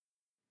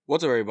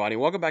What's up, everybody?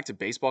 Welcome back to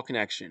Baseball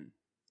Connection.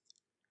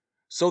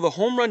 So, the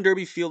home run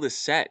derby field is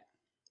set.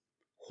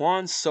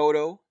 Juan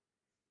Soto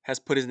has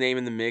put his name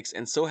in the mix,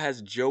 and so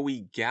has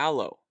Joey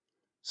Gallo.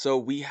 So,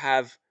 we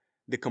have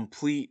the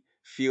complete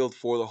field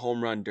for the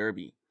home run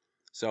derby.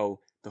 So,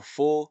 the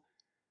full,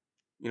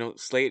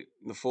 slate,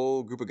 the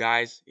full group of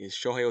guys is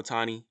Shohei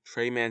Ohtani,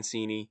 Trey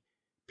Mancini,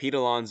 Pete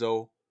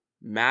Alonso,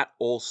 Matt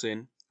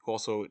Olson, who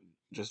also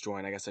just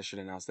joined. I guess I should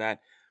announce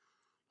that.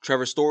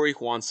 Trevor Story,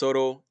 Juan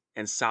Soto,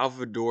 and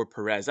Salvador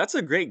Perez. That's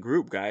a great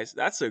group, guys.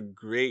 That's a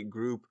great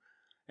group,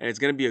 and it's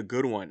going to be a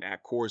good one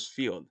at Coors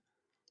Field.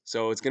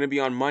 So it's going to be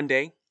on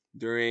Monday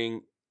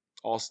during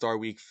All-Star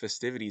Week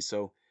festivities.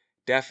 So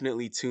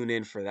definitely tune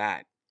in for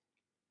that.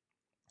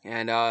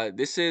 And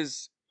this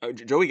is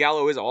Joey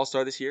Gallo is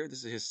All-Star this year.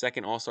 This is his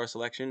second All-Star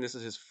selection. This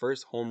is his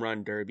first home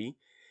run derby.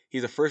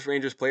 He's the first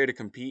Rangers player to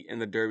compete in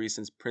the derby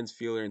since Prince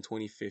Fielder in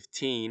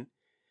 2015.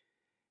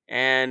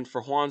 And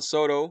for Juan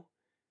Soto,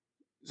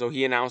 so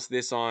he announced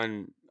this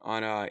on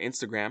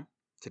Instagram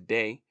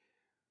today.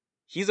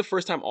 He's a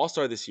first time All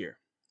Star this year.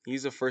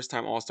 He's a first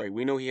time All Star.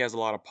 We know he has a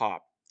lot of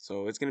pop,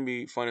 so it's gonna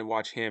be fun to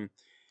watch him.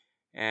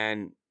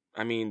 And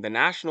I mean, the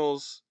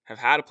Nationals have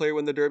had a player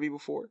win the Derby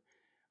before.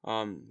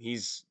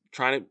 He's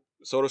trying to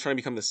Soto's trying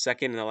to become the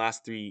second in the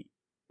last three,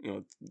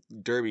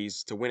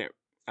 derbies to win it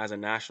as a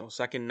national.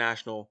 Second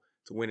national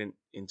to win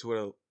in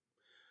two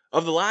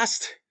of the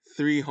last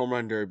three home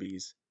run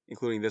derbies,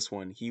 including this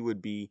one. He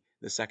would be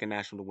the second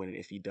national to win it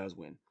if he does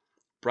win.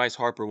 Bryce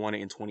Harper won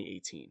it in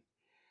 2018.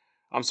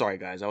 I'm sorry,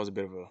 guys. That was a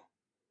bit of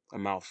a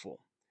mouthful.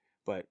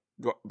 But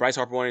Bryce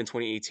Harper won it in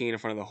 2018 in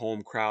front of the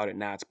home crowd at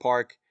Nats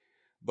Park.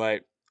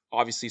 But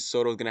obviously,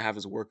 Soto's going to have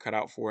his work cut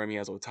out for him. He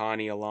has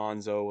Ohtani,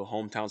 Alonso, a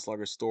hometown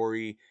slugger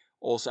Story.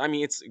 Also, I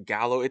mean, it's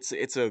Gallo. It's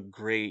a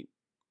great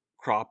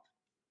crop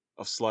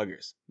of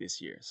sluggers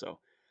this year. So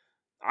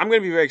I'm going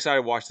to be very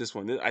excited to watch this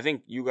one. I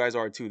think you guys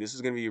are too. This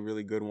is going to be a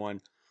really good one.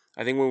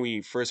 I think when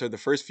we first heard the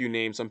first few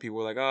names, some people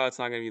were like, "Oh, it's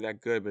not going to be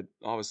that good." But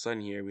all of a sudden,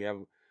 here we have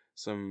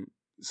some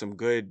some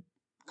good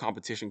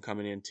competition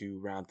coming in to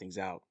round things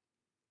out.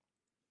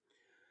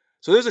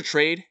 So there's a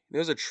trade.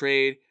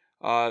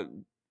 Uh,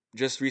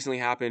 just recently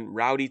happened.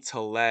 Rowdy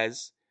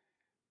Tellez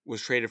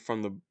was traded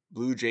from the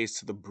Blue Jays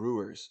to the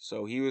Brewers.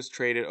 So he was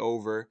traded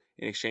over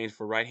in exchange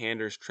for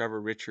right-handers Trevor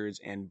Richards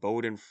and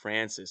Bowden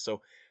Francis.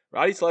 So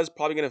Rowdy Tellez is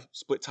probably going to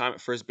split time at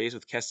first base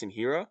with Keston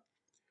Hiura.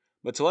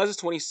 But Tellez is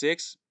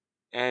 26,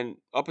 and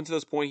up until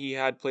this point, he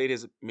had played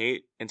his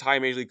entire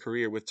Major League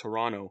career with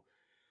Toronto.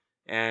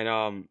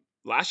 And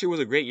last year was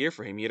a great year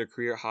for him. He had a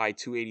career high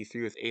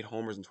 283 with 8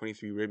 homers and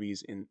 23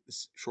 ribbies in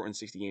this shortened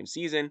 60-game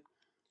season.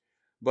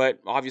 But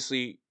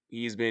obviously,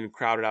 he's been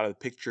crowded out of the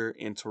picture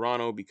in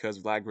Toronto because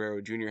Vlad Guerrero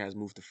Jr. has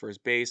moved to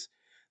first base.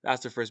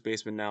 That's their first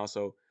baseman now.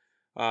 So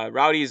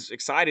Rowdy is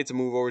excited to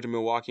move over to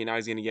Milwaukee, and now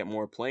he's going to get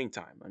more playing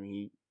time. I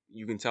mean,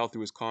 you can tell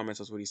through his comments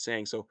that's what he's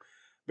saying. So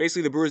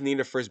basically, the Brewers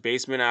needed a first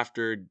baseman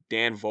after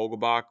Dan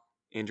Vogelbach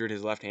injured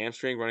his left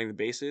hamstring running the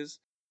bases.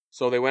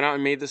 So they went out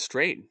and made this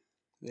trade.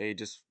 They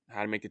just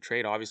had to make the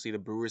trade. Obviously, the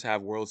Brewers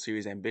have World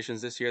Series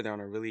ambitions this year. They're on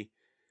a really,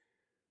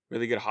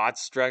 really good hot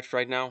stretch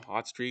right now,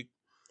 hot streak.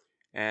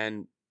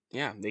 And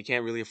yeah, they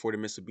can't really afford to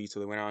miss a beat, so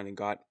they went out and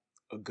got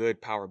a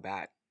good power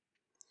bat.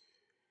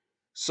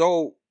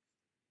 So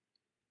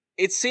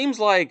it seems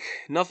like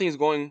nothing's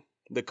going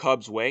the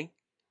Cubs' way.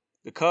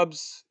 The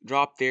Cubs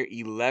dropped their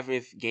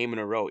 11th game in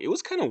a row. It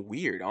was kind of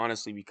weird,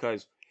 honestly,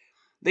 because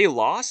they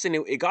lost, and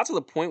it got to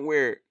the point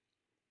where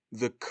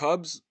the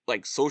Cubs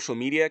like social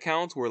media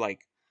accounts were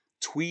like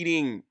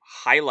tweeting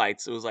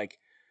highlights. It was like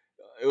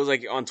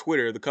on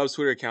Twitter, the Cubs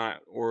Twitter account,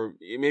 or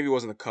maybe it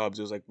wasn't the Cubs.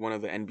 It was like one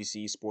of the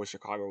NBC Sports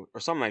Chicago or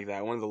something like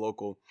that. One of the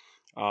local,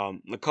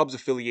 the Cubs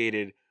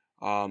affiliated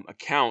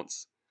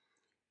accounts.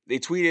 They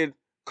tweeted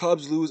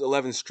Cubs lose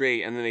 11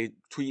 straight, and then they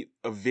tweet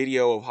a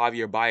video of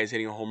Javier Baez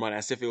hitting a home run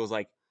as if it was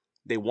like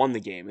they won the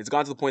game. It's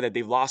gotten to the point that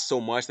they've lost so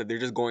much that they're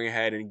just going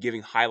ahead and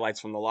giving highlights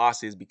from the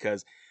losses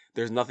because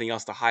there's nothing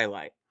else to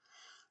highlight.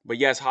 But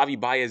yes, Javi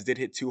Baez did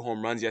hit 2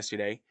 home runs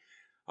yesterday.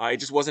 It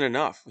just wasn't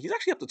enough. He's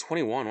actually up to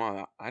 21.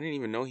 Wow, I didn't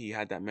even know he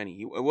had that many.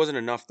 It wasn't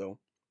enough though,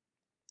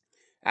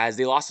 as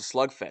they lost a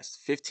slugfest,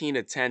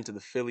 15-10 to the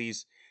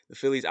Phillies. The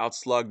Phillies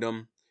outslugged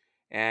them,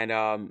 and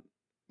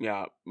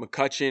yeah,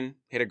 McCutchen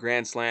hit a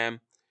grand slam.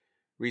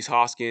 Reese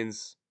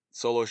Hoskins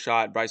solo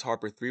shot. Bryce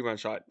Harper 3-run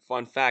shot.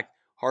 Fun fact: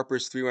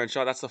 Harper's 3-run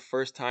shot. That's the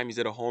first time he's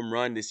hit a home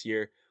run this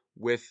year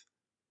with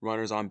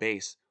runners on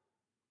base.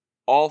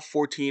 All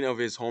 14 of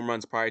his home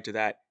runs prior to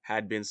that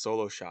had been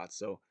solo shots.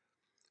 So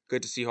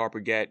good to see Harper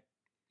get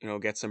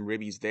some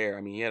ribbies there.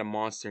 I mean, he had a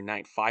monster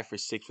night, 5 for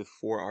 6 with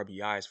 4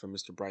 RBIs from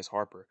Mr. Bryce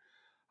Harper.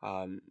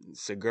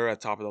 Segura,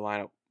 top of the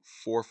lineup,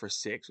 4 for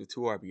 6 with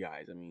 2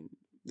 RBIs. I mean,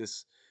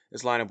 this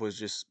lineup was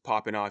just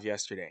popping off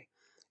yesterday,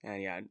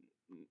 and yeah,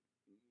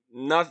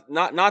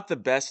 not the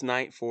best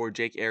night for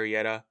Jake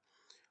Arrieta.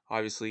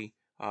 Obviously,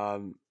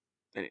 an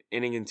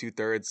inning and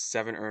 2/3,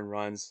 7 earned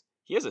runs.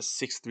 He has a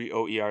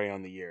 6.30 ERA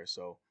on the year,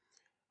 so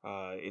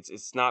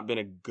it's not been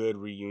a good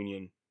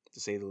reunion to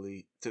say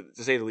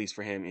the least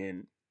for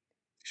him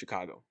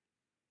Chicago.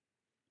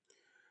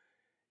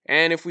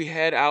 And if we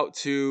head out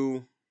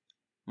to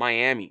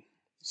Miami.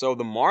 So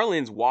the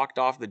Marlins walked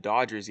off the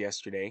Dodgers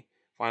yesterday.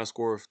 Final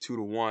score of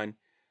 2-1.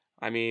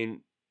 I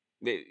mean,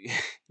 they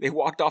they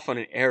walked off on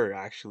an error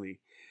actually.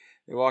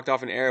 They walked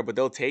off an error, but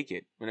they'll take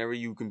it. Whenever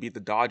you can beat the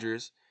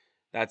Dodgers,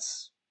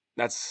 that's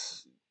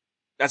that's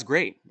that's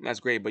great. That's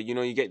great. But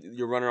you get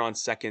your runner on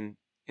second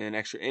in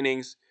extra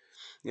innings.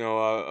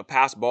 A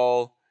pass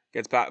ball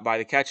gets by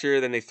the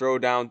catcher, then they throw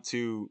down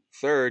to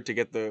third to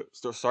get the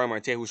Starling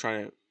Marte, who's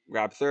trying to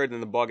grab third,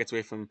 then the ball gets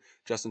away from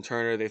Justin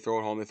Turner. They throw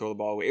it home. They throw the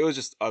ball away. It was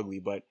just ugly,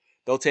 but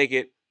they'll take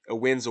it. A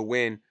win's a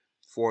win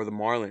for the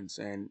Marlins,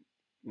 and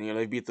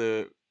they beat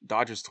the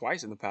Dodgers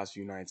twice in the past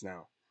few nights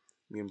now.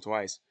 Beat them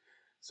twice,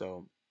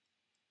 so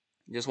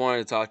just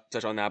wanted to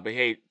touch on that. But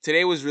hey,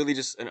 today was really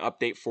just an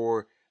update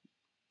for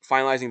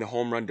finalizing the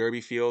home run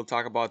derby field,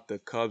 talk about the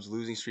Cubs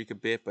losing streak a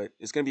bit, but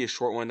it's going to be a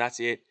short one. That's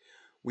it.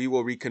 We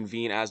will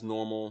reconvene as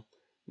normal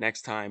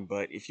next time.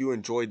 But if you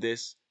enjoyed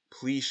this,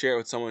 please share it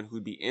with someone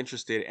who'd be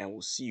interested, and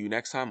we'll see you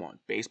next time on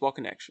Baseball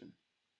Connection.